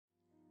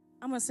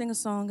I'm going to sing a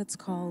song. It's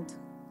called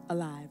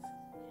Alive.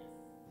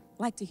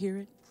 Like to hear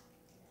it?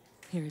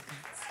 Here it goes.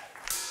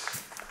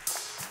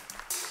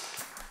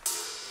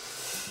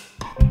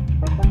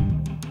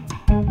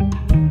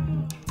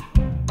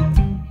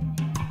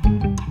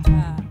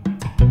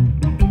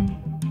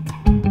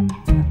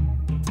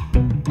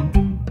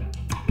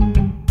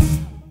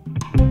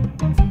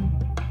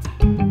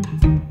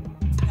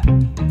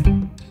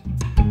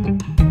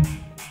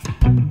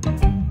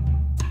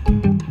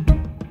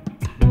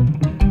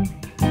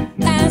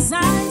 As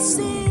I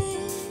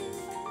sit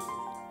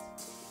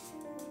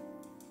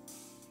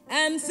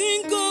and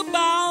think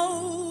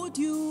about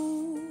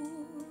you,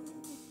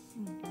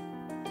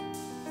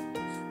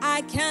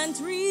 I can't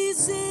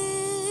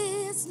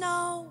resist,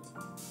 no,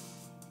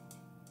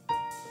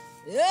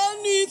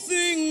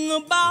 anything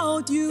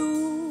about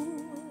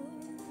you.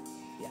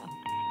 Yeah.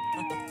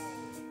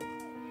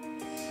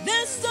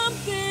 There's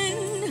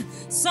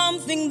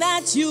something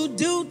that you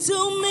do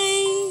to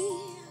me.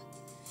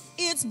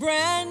 It's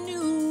brand new.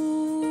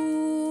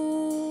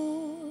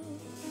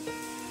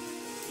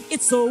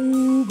 It's so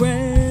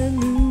brand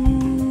new.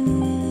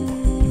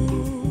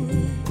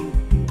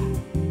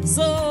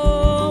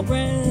 So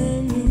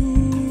brand new.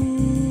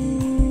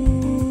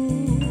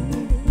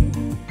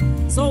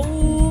 So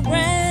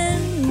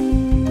brand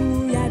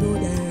new.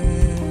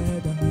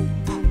 Yadodad.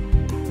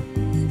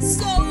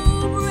 So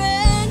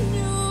brand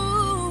new.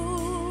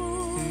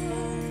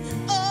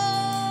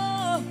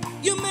 Oh,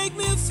 you make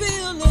me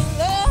feel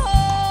alive.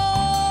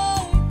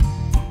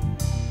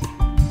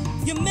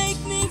 You make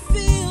me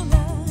feel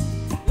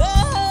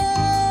alive,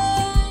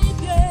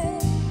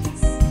 yes.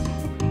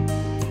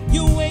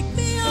 You wake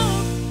me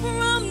up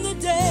from the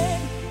dead,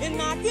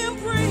 and I can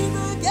breathe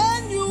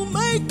again. You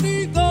make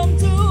me come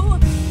to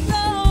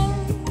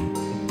life.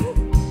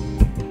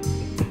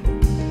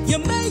 You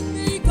make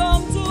me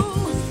come to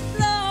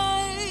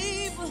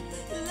life,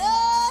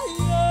 life,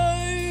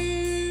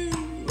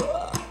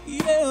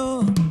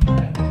 yeah.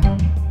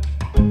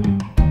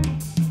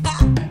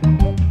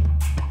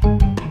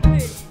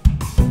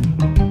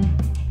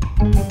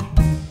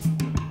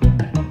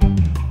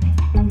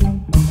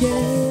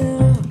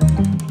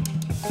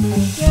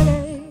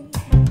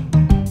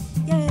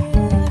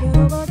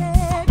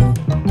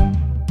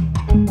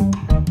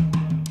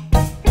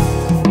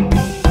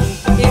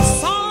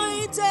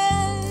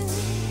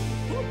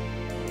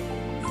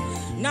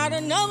 Not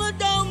another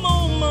dull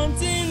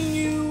moment in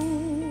you.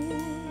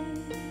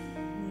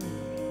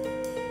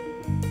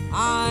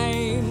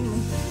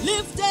 I'm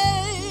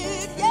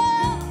lifted,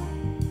 yeah.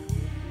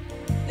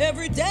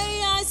 Every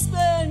day I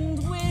spend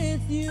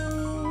with you,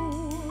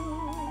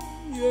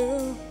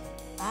 yeah.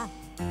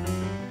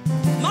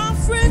 My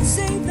friends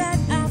say that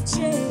I've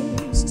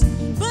changed,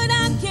 but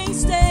I can't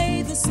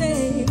stay the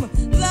same,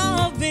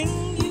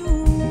 loving you.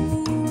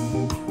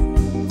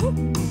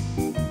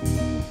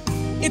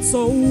 It's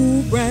so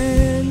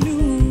brand new.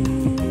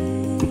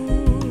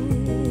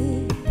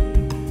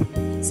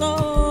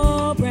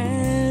 So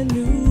brand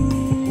new.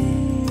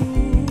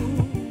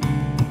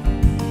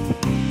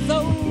 So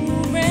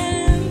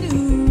brand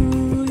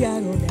new. Yeah,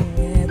 go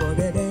there, go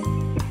there.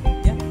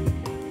 Yeah.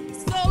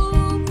 So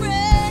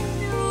brand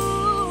new.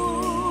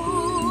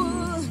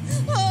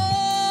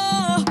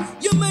 Oh,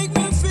 you make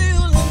me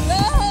feel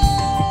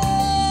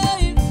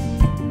alive.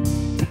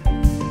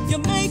 You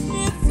make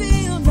me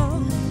feel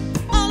alive.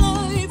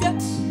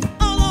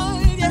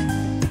 Alive, yeah.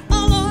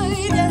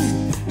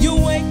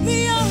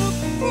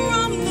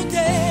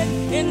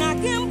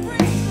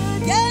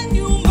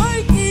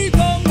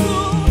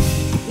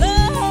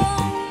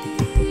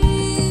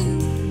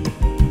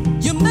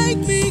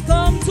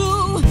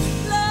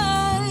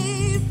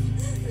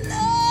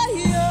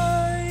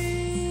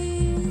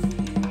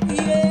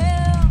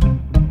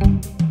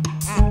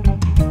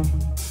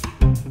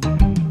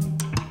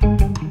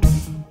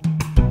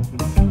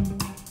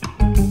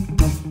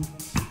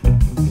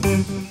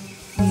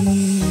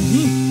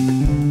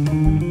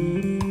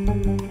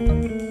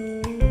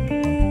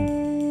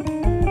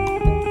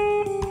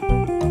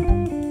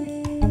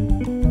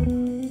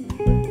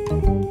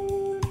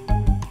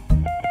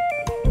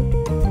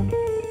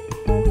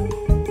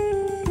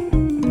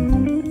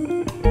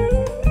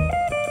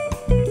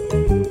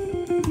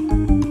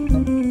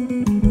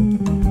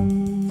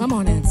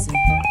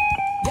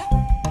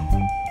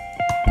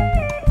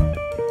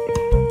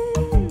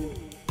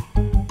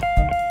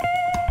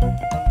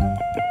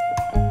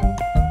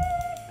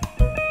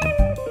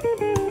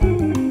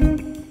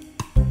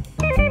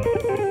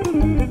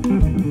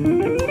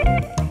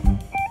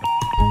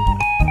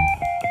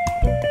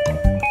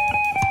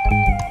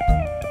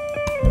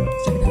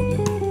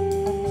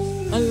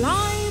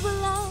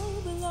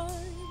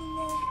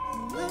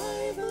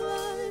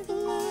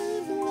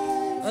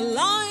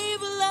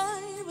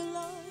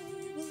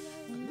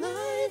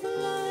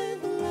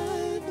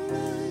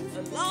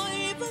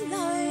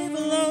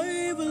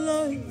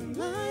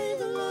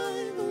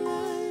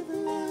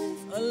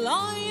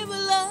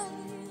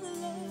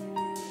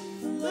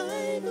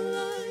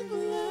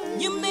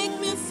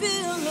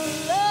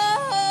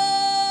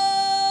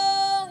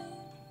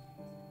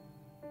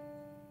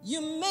 You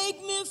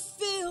make me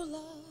feel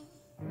alive,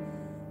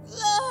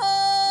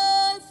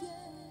 yes.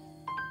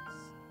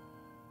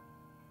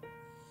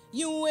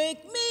 You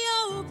wake me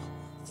up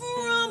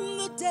from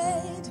the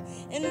dead,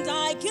 and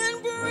I can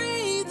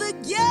breathe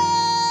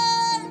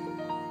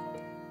again.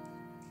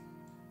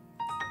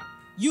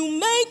 You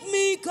make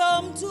me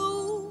come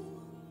to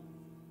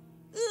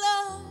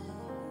life.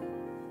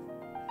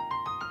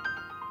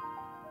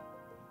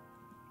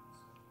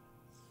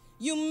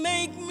 You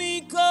make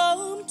me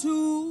come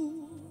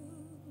to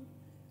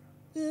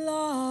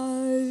life.